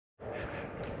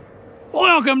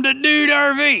Welcome to Dude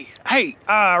RV. Hey,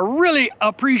 I really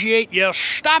appreciate you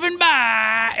stopping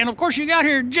by. And of course you got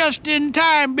here just in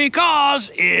time because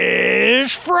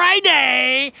it's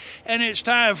Friday and it's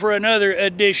time for another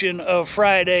edition of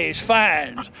Friday's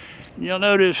Finds. You'll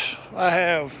notice I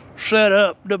have set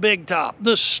up the big top,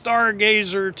 the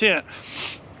Stargazer tent.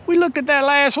 We looked at that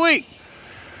last week.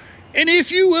 And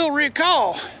if you will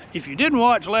recall, if you didn't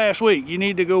watch last week, you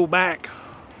need to go back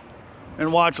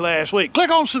and watch last week.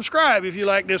 Click on subscribe if you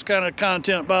like this kind of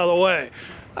content, by the way.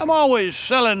 I'm always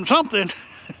selling something.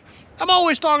 I'm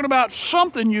always talking about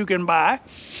something you can buy.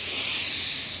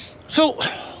 So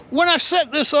when I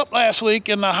set this up last week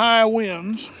in the high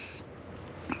winds,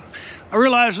 I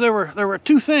realized there were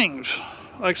two things.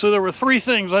 There were three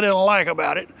things I didn't like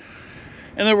about it.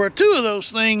 And there were two of those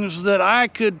things that I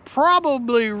could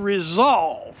probably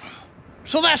resolve.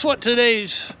 So that's what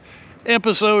today's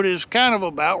episode is kind of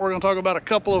about. We're going to talk about a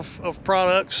couple of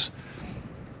products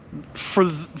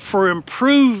for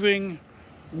improving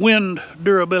wind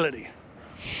durability.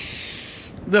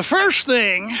 The first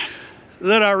thing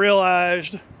that I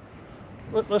realized,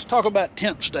 let's talk about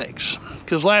tent stakes,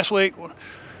 because last week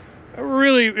it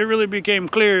really became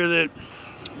clear that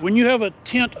when you have a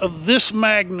tent of this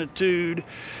magnitude,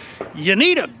 you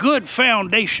need a good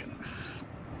foundation,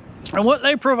 and what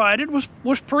they provided was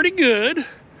pretty good.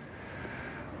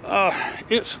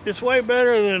 It's way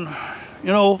better than,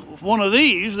 one of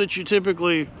these that you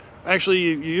typically, you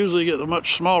usually get the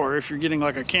much smaller if you're getting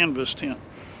like a canvas tent.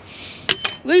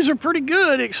 These are pretty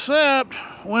good, except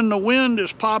when the wind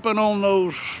is popping on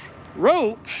those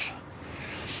ropes,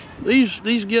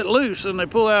 these get loose and they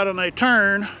pull out and they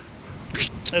turn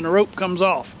and the rope comes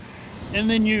off. And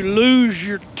then you lose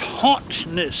your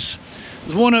tautness.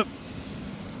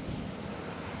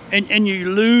 And you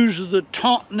lose the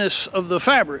tautness of the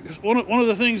fabric. One of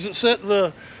the things that set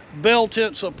the Bell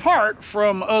tents apart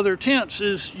from other tents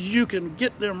is you can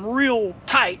get them real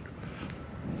tight.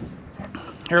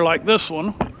 Here, like this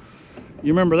one.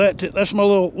 You remember that? That's my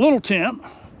little tent,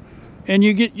 and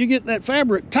you get that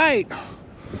fabric tight,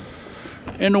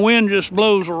 and the wind just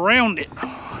blows around it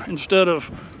instead of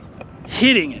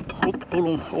hitting it.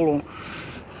 Hold on.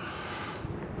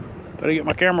 Gotta get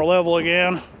my camera level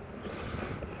again.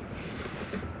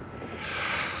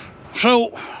 So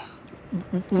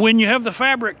when you have the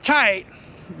fabric tight,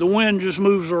 the wind just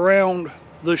moves around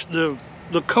the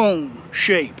cone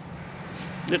shape.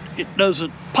 It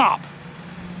doesn't pop.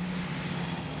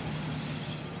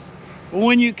 But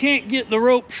when you can't get the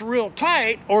ropes real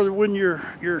tight, or when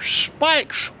your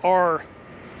spikes are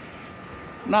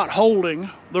not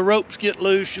holding, the ropes get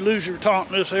loose, you lose your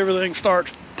tautness, everything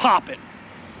starts popping.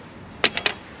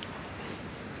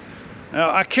 Now,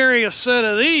 I carry a set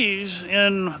of these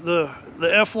in the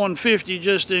F-150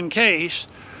 just in case,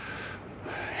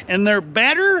 and they're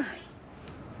better,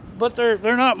 but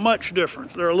they're not much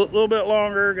different. They're a little bit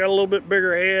longer, got a little bit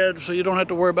bigger head, so you don't have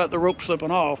to worry about the rope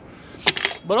slipping off.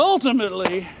 But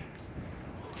ultimately,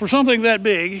 for something that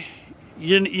big,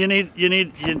 you need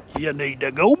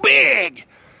to go big.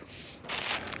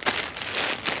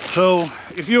 So,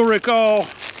 if you'll recall,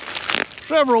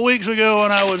 several weeks ago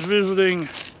when I was visiting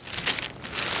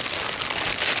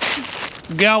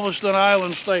Galveston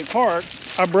Island State Park,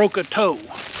 I broke a toe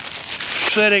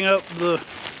setting up the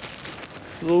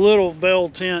little Bell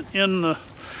tent in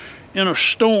a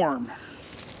storm.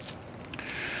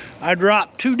 I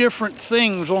dropped two different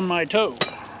things on my toe.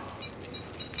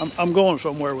 I'm going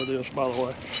somewhere with this, by the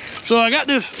way. So I got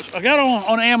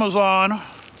on Amazon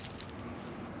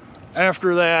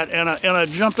after that, and I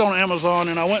jumped on Amazon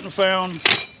and I went and found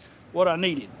what I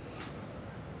needed.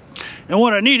 And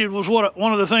what I needed was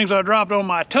one of the things I dropped on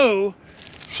my toe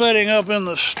setting up in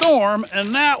the storm,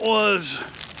 and that was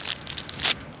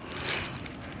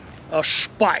a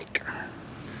spike.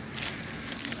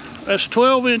 That's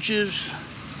 12 inches.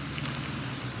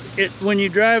 When you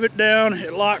drive it down,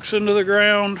 it locks into the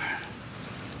ground.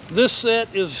 This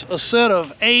set is a set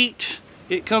of 8.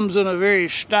 It comes in a very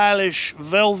stylish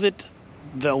velvet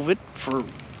for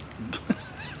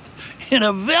in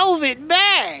a velvet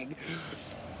bag.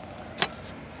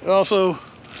 It also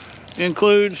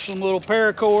includes some little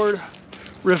paracord,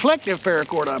 reflective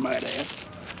paracord, I might add.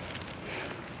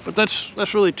 But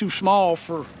that's really too small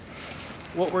for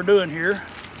what we're doing here.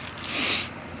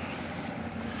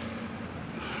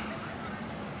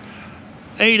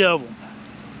 Eight of them.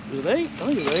 Is it 8? I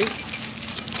think it's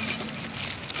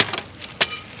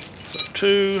 8. So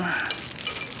 2,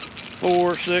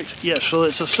 4, 6. Yes, so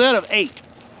it's a set of 8.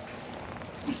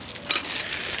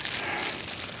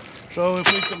 So if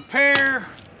we compare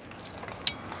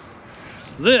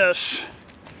this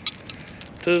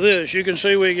to this, you can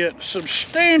see we get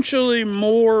substantially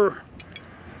more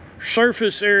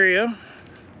surface area,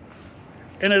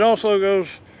 and it also goes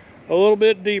a little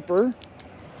bit deeper,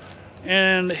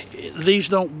 and these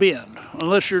don't bend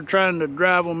unless you're trying to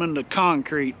drive them into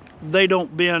concrete. They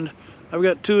don't bend. I've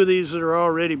got two of these that are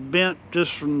already bent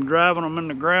just from driving them in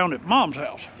the ground at Mom's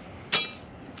house.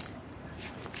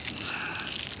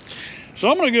 So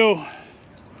I'm gonna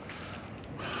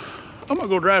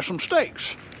go drive some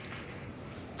steaks.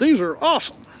 These are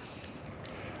awesome.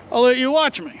 I'll let you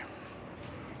watch me.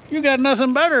 You got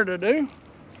nothing better to do.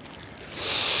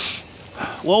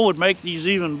 What would make these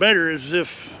even better is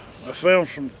if I found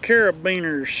some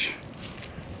carabiners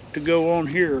to go on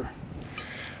here.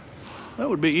 That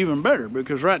would be even better,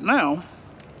 because right now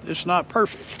it's not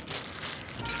perfect.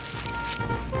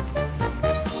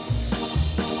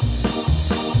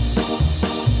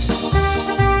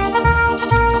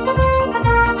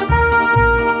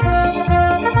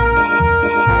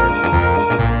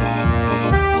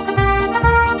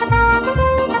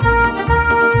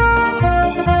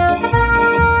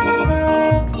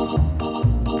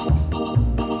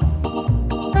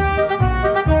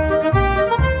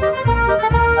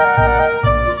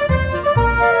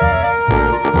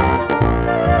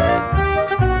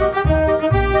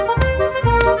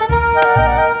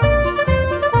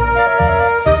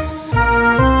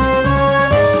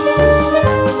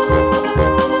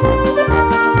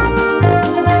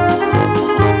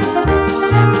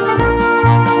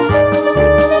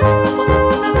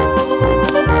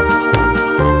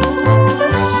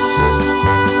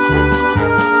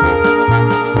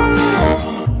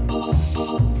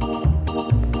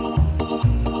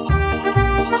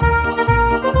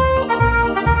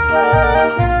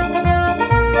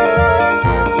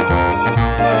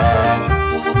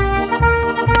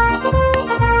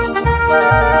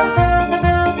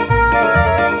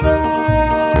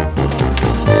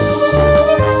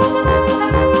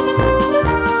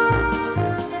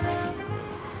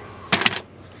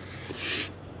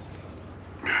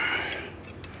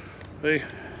 See?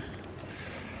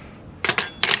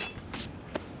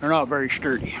 They're not very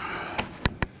sturdy.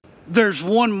 There's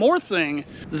one more thing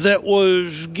that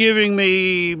was giving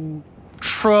me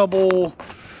trouble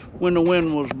when the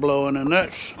wind was blowing, and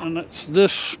that's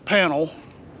this panel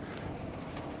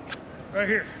right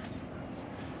here.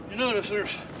 You notice there's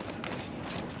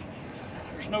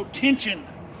no tension.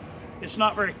 It's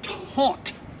not very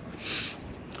taut.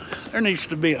 There needs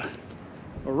to be a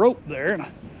rope there, and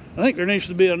I think there needs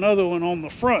to be another one on the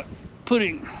front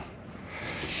putting.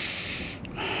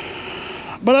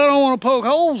 But I don't want to poke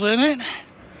holes in it.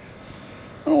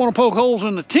 I don't want to poke holes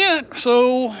in the tent,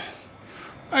 so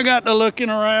I got to looking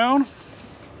around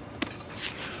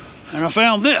and I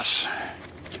found this.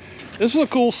 This is a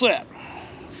cool set.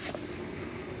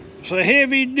 It's a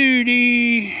heavy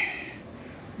duty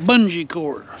bungee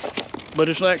cord, but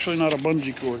it's actually not a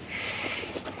bungee cord.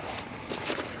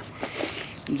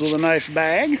 Comes with a nice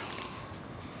bag.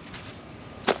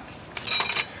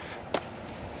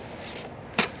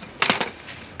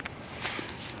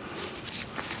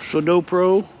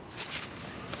 Pro,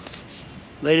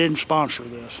 they didn't sponsor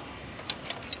this.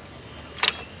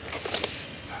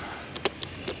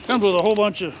 Comes with a whole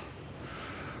bunch of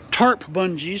tarp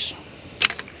bungees.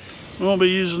 We won't be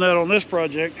using that on this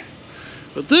project,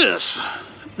 but this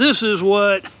is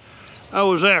what I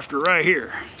was after right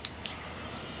here.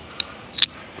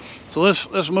 So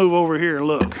let's move over here and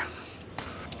look.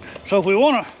 So if we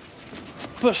want to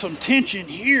put some tension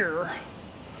here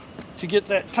to get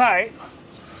that tight,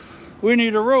 we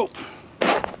need a rope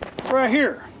right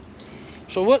here.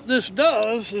 So what this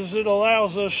does is it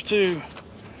allows us to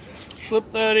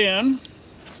slip that in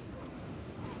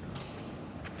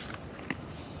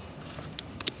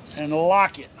and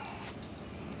lock it.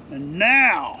 And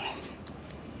now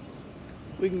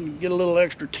we can get a little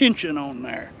extra tension on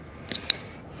there.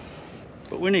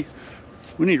 But we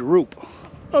need a rope.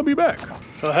 I'll be back.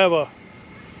 So I have a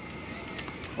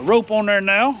rope on there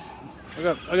now. I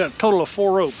got a total of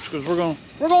 4 ropes, because we're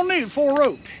gonna need 4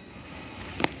 ropes.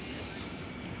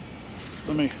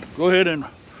 Let me go ahead and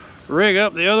rig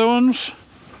up the other ones,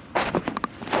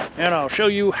 and I'll show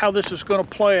you how this is gonna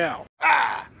play out.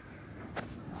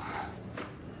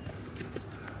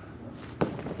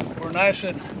 We're nice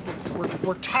and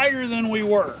we're tighter than we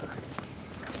were.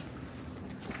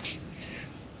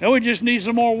 Now we just need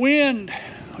some more wind.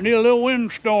 We need a little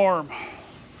windstorm.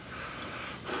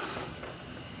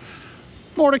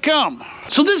 More to come.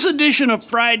 So this edition of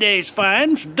Friday's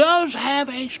Finds does have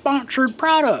a sponsored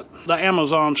product. The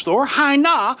Amazon store,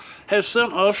 Haina, has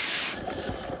sent us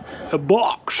a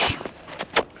box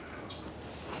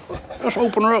Let's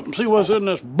open her up and see what's in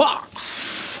this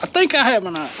box. I think I have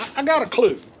I got a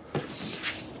clue.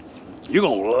 You're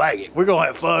gonna like it. We're gonna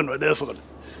have fun with this one.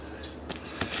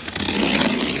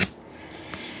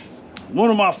 One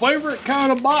of my favorite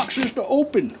kind of boxes to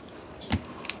open.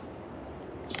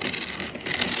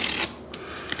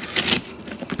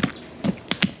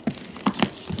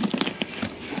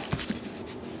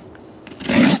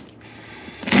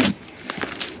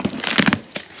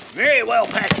 Very well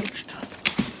packaged.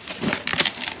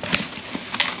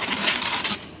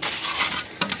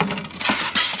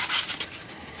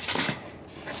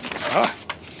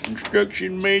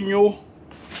 Instruction manual.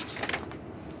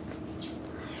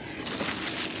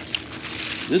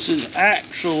 This is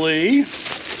actually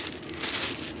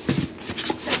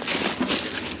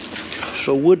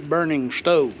a wood burning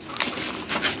stove.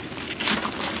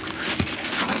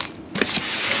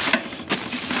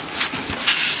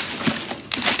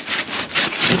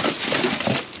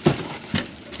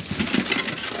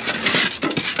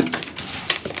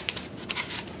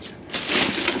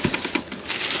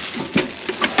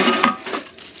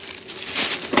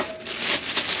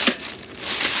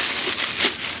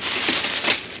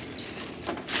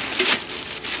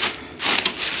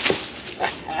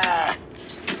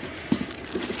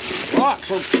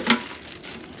 Lots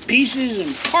of pieces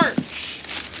and parts.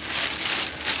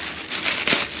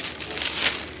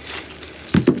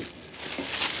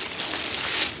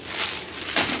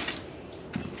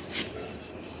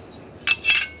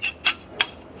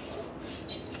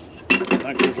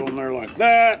 That goes on there like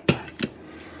that.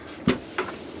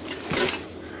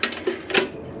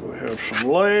 We have some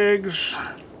legs.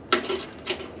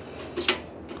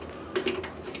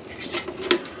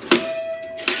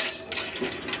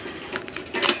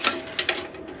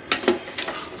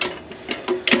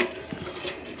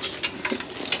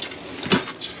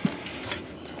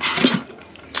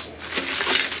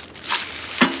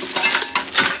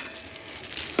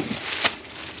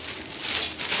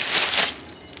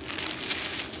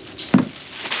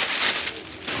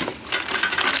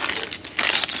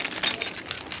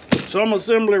 Some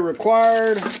assembly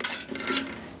required.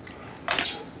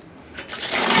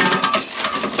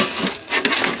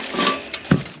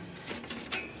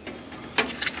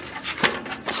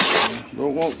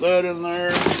 Don't want that in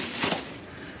there.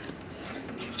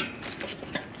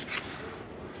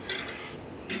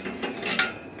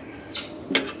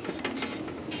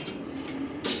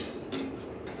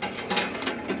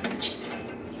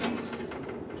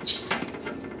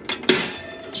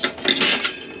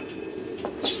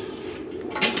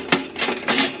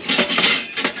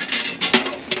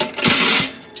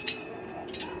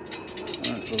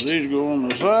 So these go on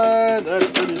the side. That's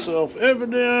pretty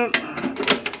self-evident.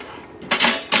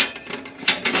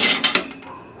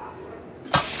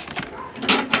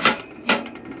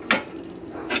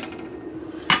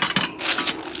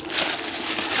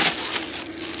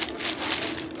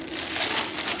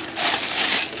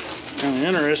 Kind of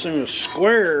interesting, a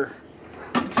square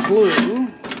flue.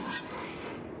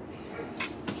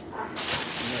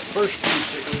 That first piece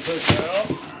that we took out.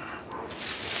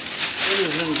 It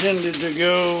is intended to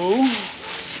go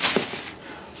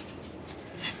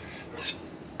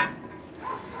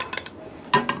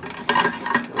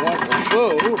like so.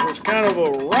 It's kind of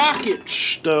a rocket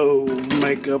stove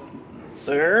makeup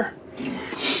there.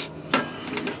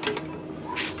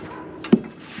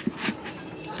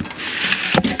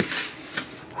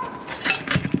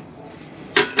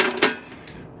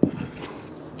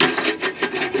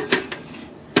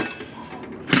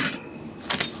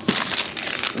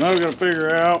 Now we got to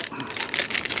figure out.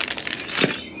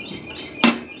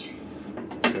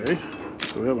 Okay,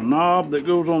 so we have a knob that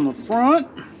goes on the front.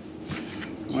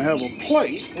 We have a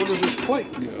plate. Where does this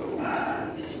plate go?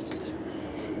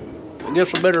 I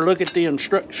guess we better look at the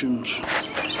instructions.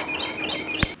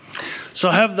 So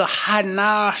I have the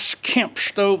Hana camp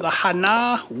stove. The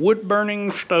Hana wood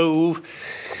burning stove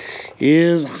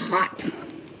is hot.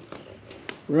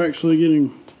 We're actually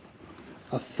getting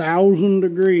 1,000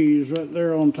 degrees right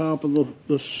there on top of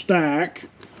the stack.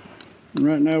 And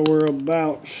right now we're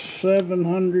about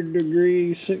 700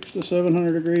 degrees, 600 to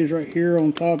 700 degrees right here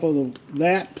on top of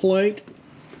that plate.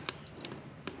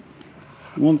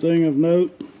 One thing of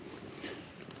note,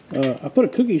 I put a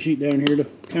cookie sheet down here to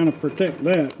kind of protect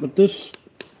that, but this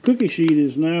cookie sheet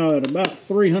is now at about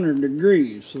 300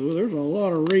 degrees, so there's a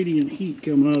lot of radiant heat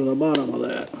coming out of the bottom of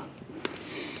that.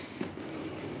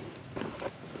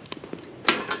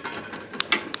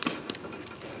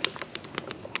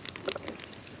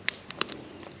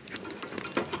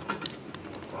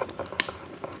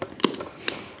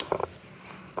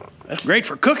 That's great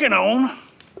for cooking on.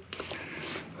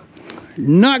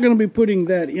 Not going to be putting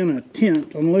that in a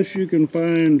tent unless you can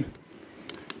find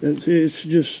it's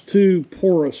just too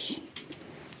porous,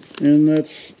 and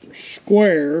that's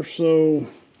square, so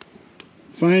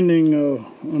finding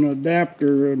an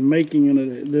adapter and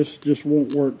making this just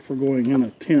won't work for going in a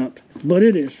tent. But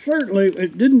it is certainly,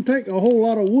 it didn't take a whole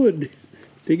lot of wood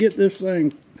to get this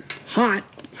thing hot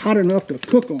enough to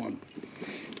cook on.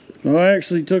 So I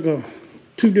actually took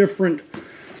two different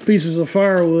pieces of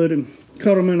firewood and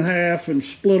cut them in half and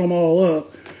split them all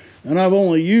up, and I've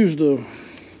only used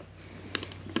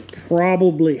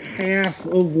probably half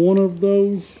of one of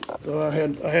those. So I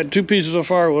had two pieces of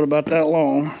firewood about that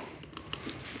long,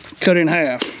 cut in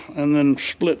half and then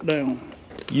split down.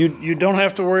 You don't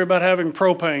have to worry about having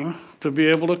propane to be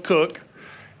able to cook.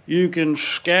 You can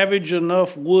scavenge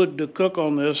enough wood to cook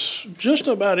on this just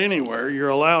about anywhere. You're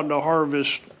allowed to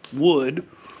harvest wood.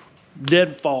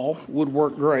 Deadfall would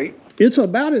work great. It's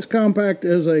about as compact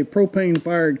as a propane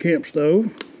fired camp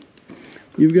stove.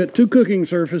 You've got two cooking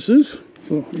surfaces.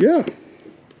 So yeah,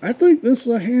 I think this is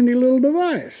a handy little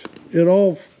device. It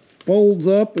all folds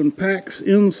up and packs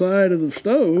inside of the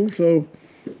stove, so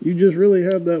you just really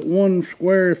have that one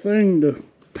square thing to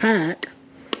pack,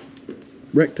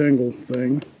 rectangle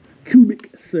thing,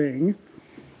 cubic thing.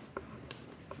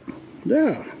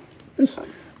 Yeah, this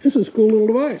is a cool little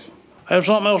device. I have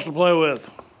something else to play with.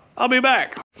 I'll be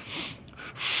back.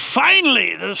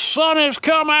 Finally, the sun has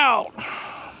come out.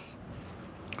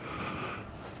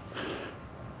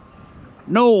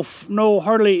 No,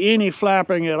 hardly any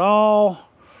flapping at all.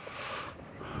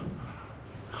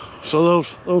 So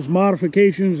those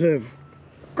modifications have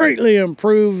greatly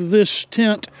improved this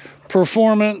tent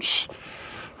performance,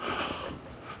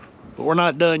 but we're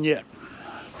not done yet.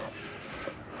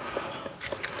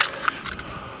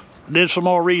 Did some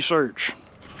more research,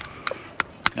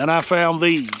 and I found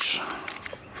these.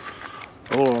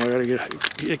 Oh,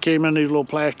 it came in these little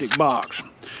plastic box.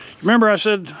 Remember I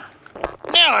said,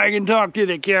 now I can talk to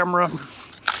the camera.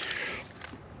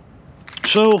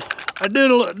 So I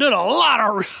did a lot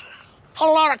of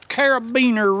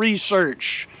carabiner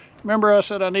research. Remember I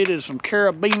said I needed some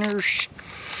carabiners?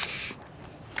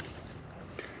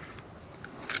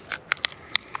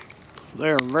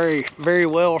 They're very, very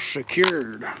well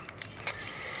secured.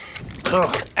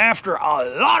 So after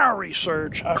a lot of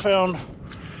research, I found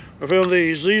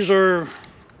these. These are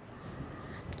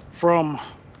from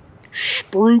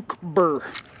Spruikber.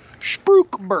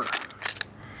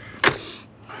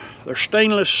 They're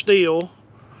stainless steel.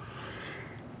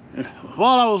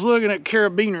 While I was looking at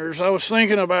carabiners, I was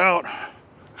thinking about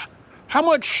how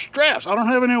much stress. I don't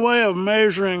have any way of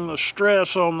measuring the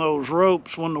stress on those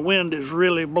ropes when the wind is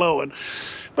really blowing.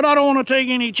 But I don't want to take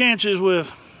any chances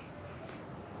with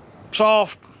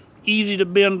soft, easy to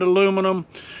bend aluminum.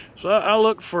 So I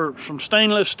looked for some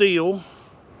stainless steel,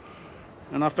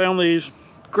 and I found these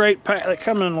great they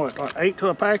come in what, like 8 to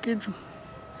a package?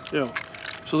 Yeah.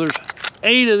 So there's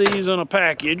 8 of these in a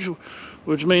package,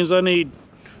 which means I need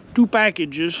 2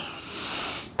 packages.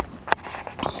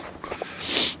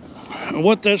 And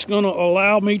what that's going to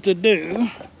allow me to do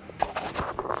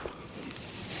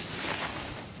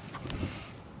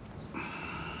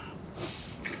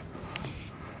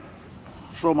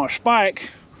so my spike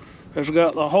has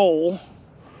got the hole.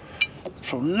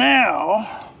 So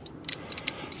now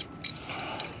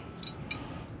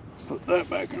put that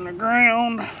back in the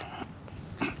ground.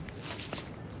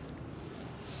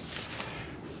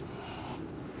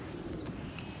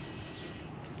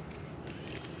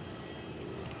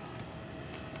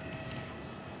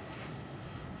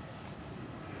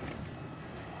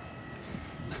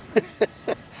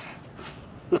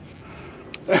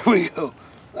 There we go.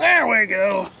 There we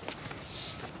go.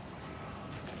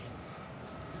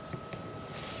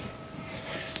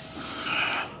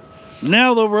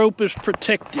 Now the rope is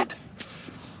protected.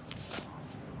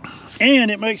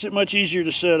 And it makes it much easier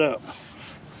to set up,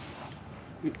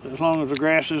 as long as the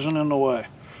grass isn't in the way.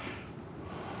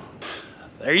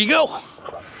 There you go.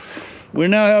 We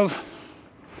now have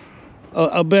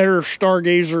a better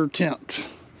stargazer tent.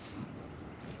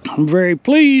 I'm very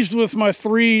pleased with my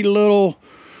 3 little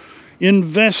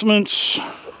investments.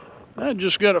 I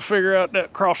just got to figure out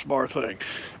that crossbar thing.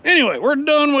 Anyway, we're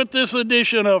done with this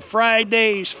edition of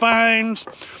Friday's Finds.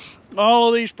 All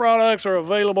of these products are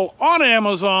available on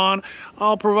Amazon.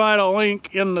 I'll provide a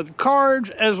link in the cards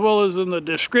as well as in the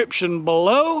description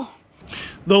below.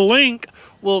 The link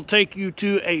will take you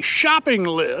to a shopping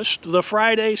list, the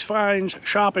Friday's Finds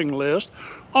shopping list,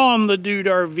 on the Dude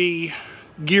RV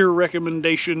gear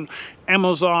recommendation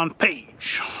Amazon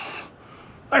page.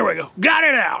 There we go, got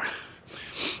it out.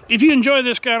 If you enjoy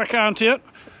this kind of content,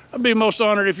 I'd be most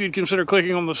honored if you'd consider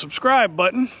clicking on the subscribe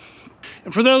button.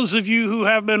 And for those of you who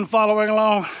have been following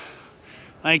along,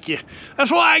 thank you.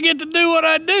 That's why I get to do what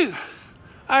I do.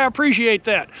 I appreciate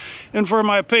that. And for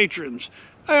my patrons,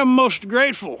 I am most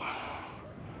grateful.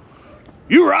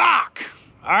 You rock!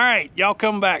 All right, y'all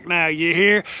come back now, you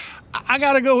hear? I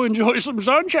gotta go enjoy some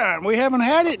sunshine. We haven't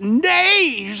had it in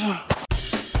days.